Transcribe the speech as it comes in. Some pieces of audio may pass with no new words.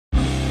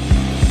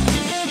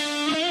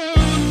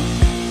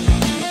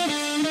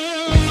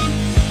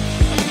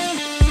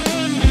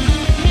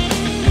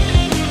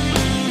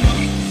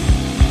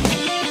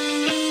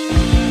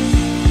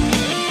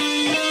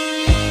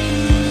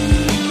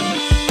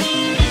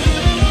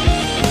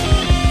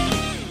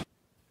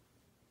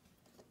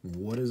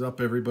is up,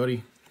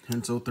 everybody?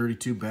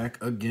 Henso32 back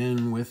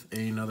again with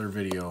another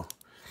video.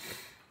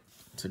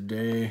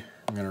 Today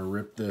I'm gonna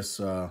rip this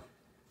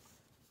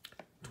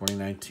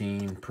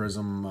 2019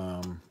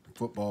 Prizm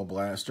Football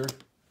Blaster.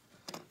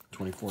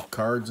 24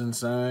 cards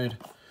inside,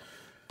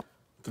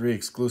 3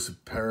 exclusive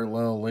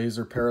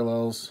laser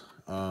parallels.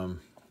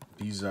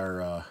 These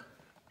are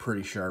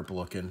pretty sharp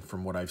looking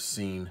from what I've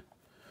seen.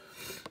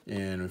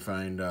 And we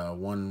find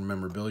 1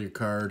 memorabilia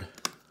card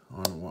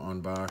on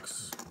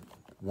box,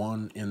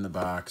 1 in the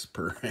box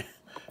per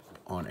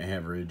on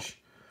average.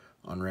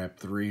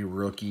 Unwrapped 3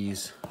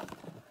 rookies,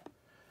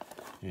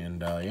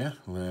 and yeah,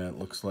 that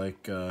looks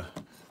like it.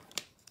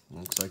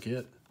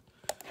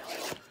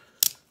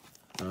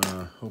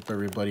 Hope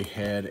everybody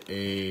had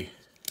a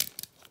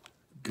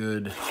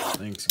good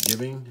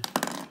Thanksgiving.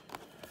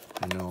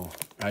 I know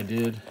I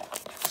did.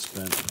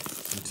 Spent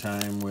some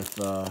time with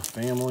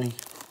family.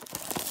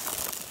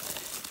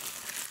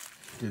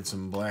 Did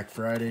some Black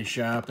Friday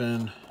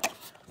shopping,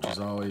 which is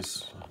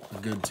always a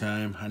good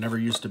time. I never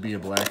used to be a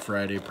Black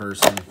Friday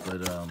person,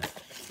 but I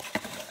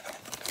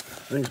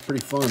think it's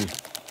pretty fun.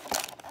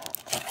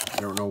 I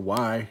don't know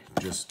why,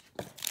 just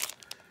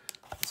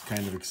it's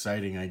kind of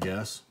exciting, I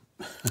guess.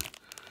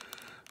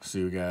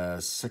 See, we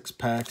got 6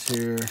 packs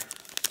here.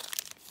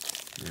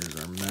 Here's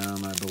our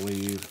mem, I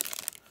believe.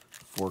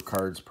 4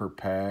 cards per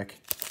pack.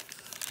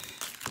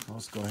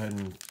 Let's go ahead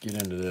and get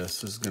into this.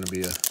 This is going to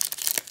be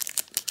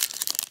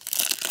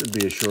should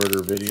be a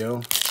shorter video.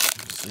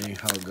 Let's see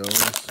how it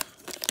goes.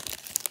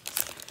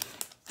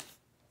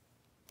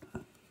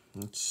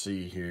 Let's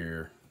see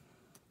here.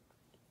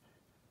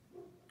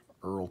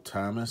 Earl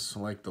Thomas. I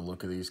like the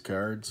look of these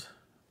cards.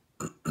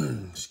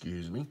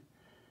 Excuse me.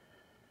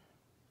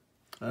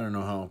 I don't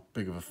know how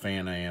big of a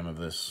fan I am of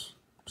this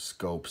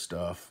scope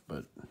stuff,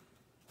 but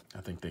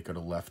I think they could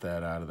have left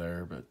that out of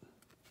there, but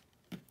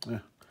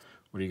yeah,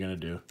 what are you going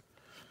to do?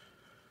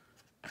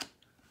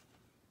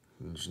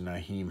 There's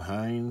Nyheim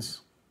Hines.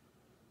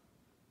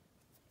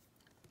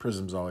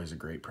 Prizm's always a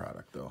great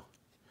product, though.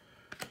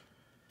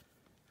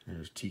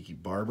 There's Tiki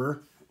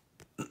Barber.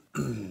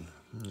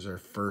 There's our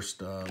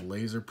first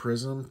laser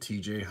Prizm,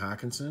 TJ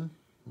Hawkinson.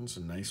 That's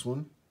a nice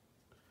one.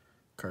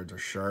 Cards are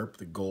sharp,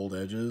 the gold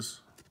edges.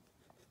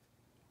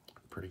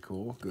 Pretty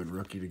cool. Good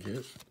rookie to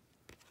get.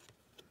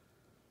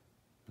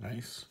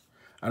 Nice.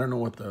 I don't know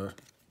what the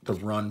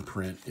run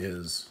print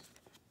is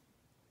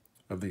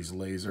of these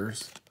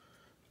lasers.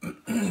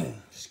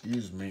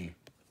 Excuse me.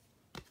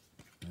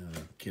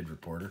 Kid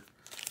reporter.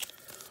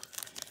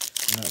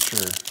 I'm not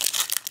sure.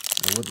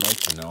 I would like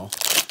to know.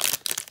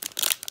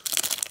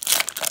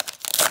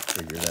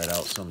 Figure that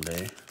out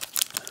someday.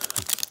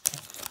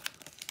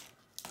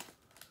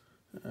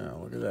 Oh,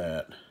 look at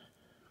that.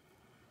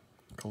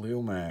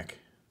 Khalil Mack.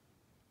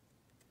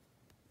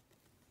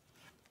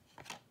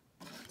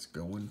 It's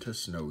going to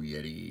Snow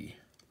Yeti.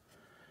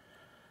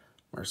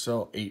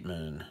 Marcel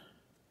Aitman.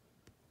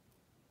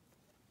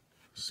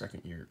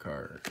 2nd year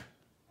card.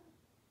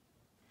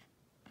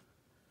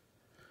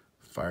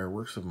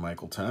 Fireworks of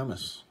Michael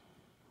Thomas.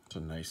 It's a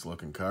nice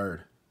looking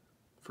card.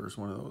 First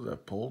one of those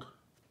I've pulled.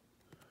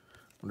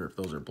 Wonder if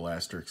those are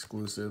Blaster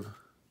exclusive.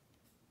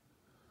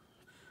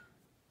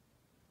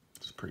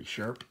 It's pretty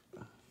sharp.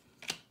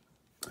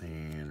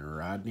 And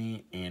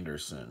Rodney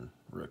Anderson,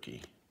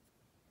 rookie.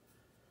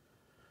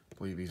 I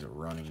believe he's a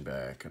running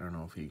back. I don't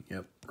know if he,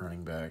 yep,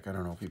 running back. I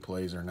don't know if he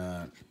plays or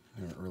not.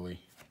 Haven't really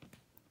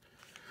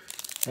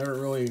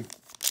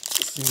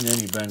seen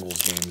any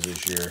Bengals games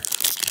this year.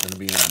 I'm gonna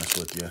be honest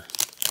with you.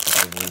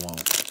 Probably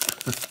won't.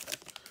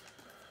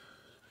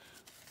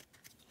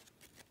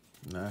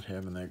 Not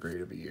having that great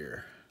of a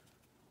year.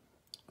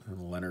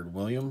 And Leonard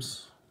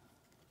Williams.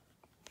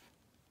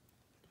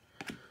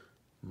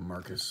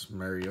 Marcus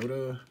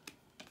Mariota.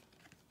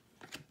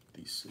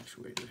 These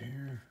situated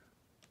here.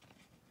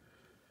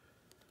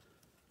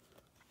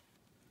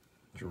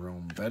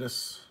 Jerome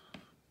Bettis.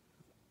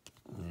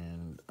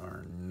 And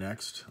our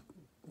next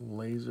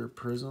laser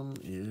Prizm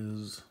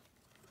is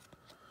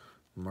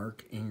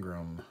Mark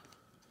Ingram.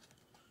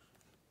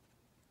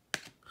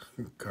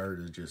 Card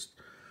is just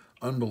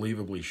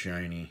unbelievably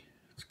shiny.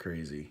 It's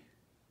crazy.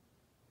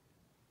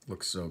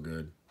 Looks so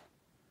good.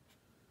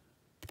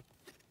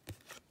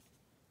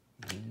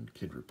 And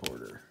Kid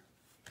Reporter.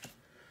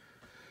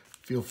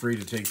 Feel free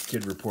to take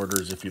Kid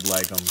Reporters if you'd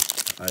like them.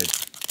 I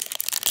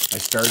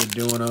started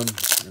doing them,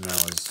 and I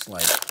was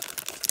like,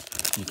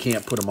 you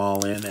can't put them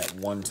all in at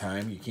one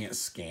time. You can't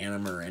scan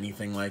them or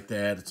anything like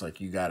that. It's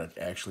like you got to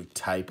actually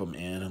type them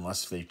in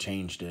unless they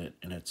changed it,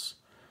 and it's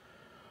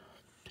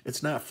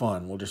not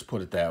fun. We'll just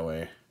put it that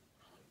way.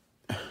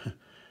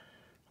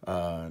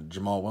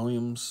 Jamal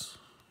Williams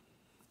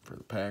for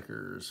the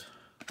Packers.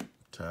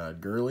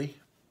 Todd Gurley.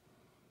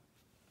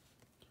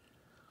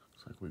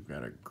 Looks like we've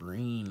got a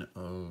green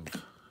of...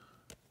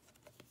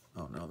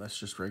 Oh, no, that's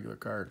just regular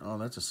card. Oh,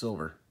 that's a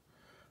silver.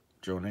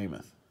 Joe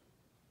Namath.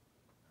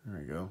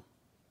 There you go.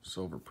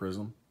 Silver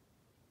Prizm.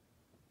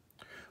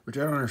 Which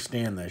I don't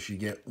understand this. You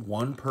get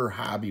 1 per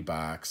hobby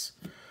box,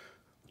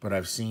 but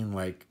I've seen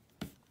like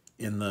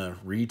in the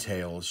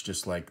retail, it's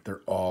just like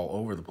they're all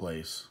over the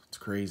place. It's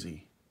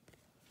crazy.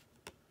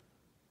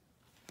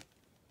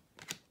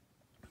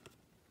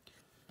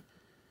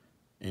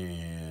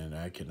 And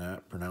I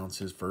cannot pronounce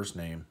his first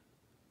name.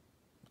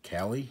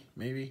 Callie,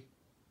 maybe?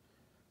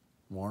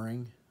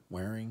 Waring?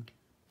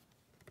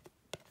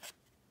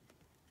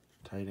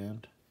 Tight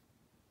end?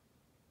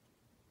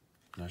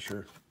 Not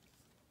sure.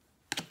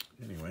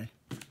 Anyway,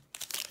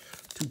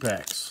 2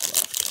 packs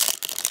left.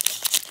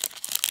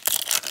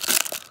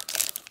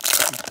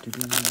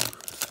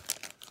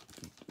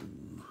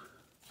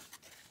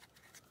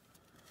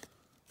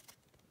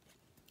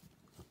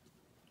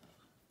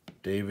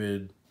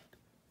 David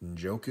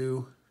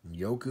Njoku.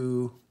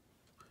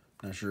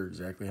 Not sure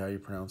exactly how you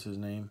pronounce his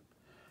name.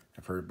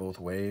 I've heard it both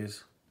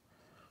ways.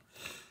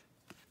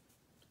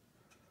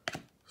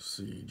 Let's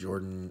see,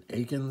 Jordan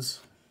Akins.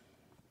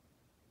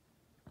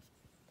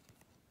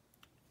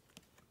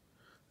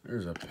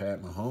 There's a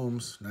Pat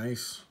Mahomes.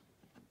 Nice.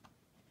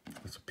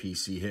 That's a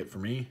PC hit for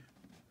me.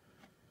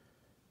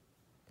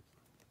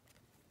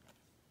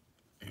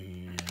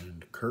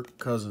 And Kirk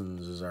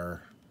Cousins is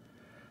our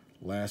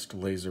last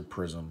laser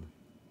prism.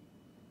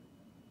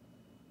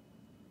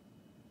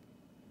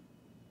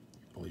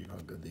 Believe how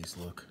good these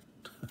look.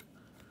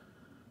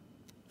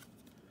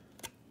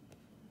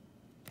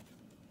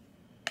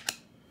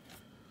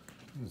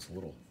 It's a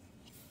little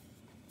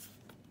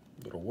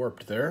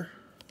warped there.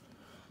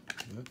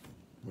 But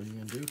what are you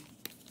gonna do?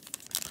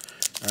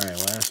 All right,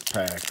 last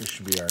pack. This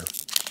should be our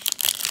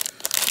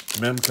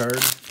mem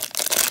card.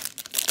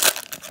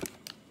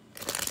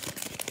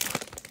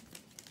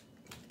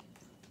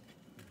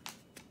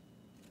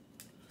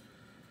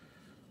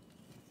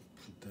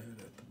 Put that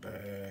at the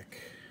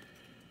back.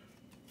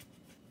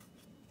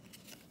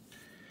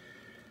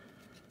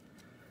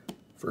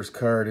 First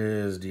card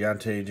is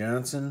Deontay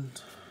Johnson.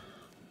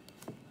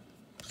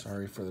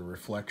 Sorry for the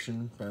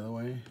reflection, by the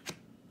way.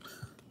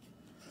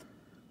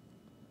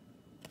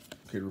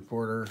 Good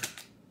reporter.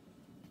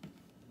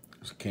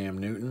 There's Cam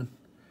Newton.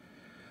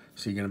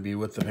 Is he going to be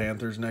with the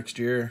Panthers next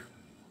year?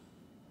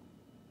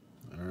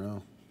 I don't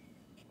know.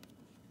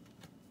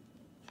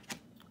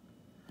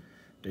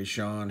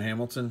 Deshaun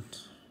Hamilton.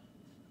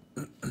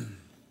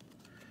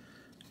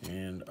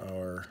 And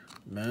our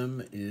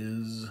mem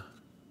is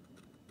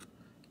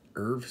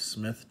Irv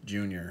Smith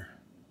Jr.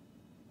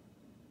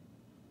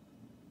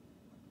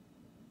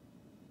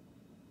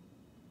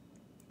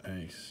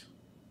 Nice.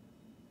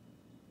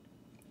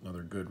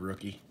 Another good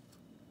rookie.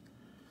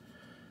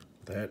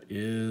 That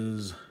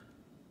is,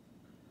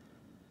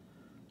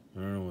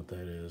 I don't know what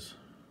that is.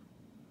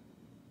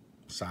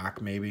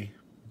 Sock, maybe?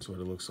 That's what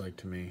it looks like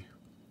to me.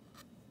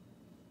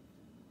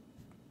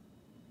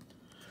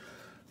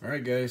 All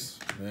right, guys.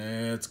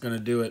 That's going to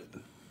do it.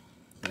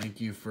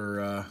 Thank you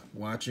for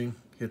watching.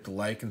 Hit the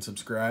like and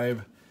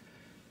subscribe.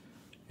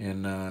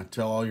 And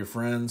tell all your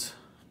friends.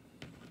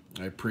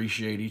 I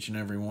appreciate each and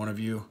every one of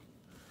you.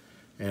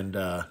 And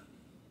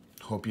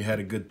hope you had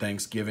a good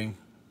Thanksgiving.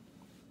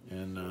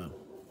 And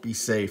be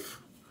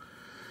safe.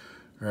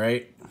 All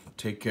right?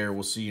 Take care.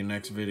 We'll see you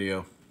next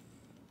video.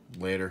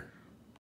 Later.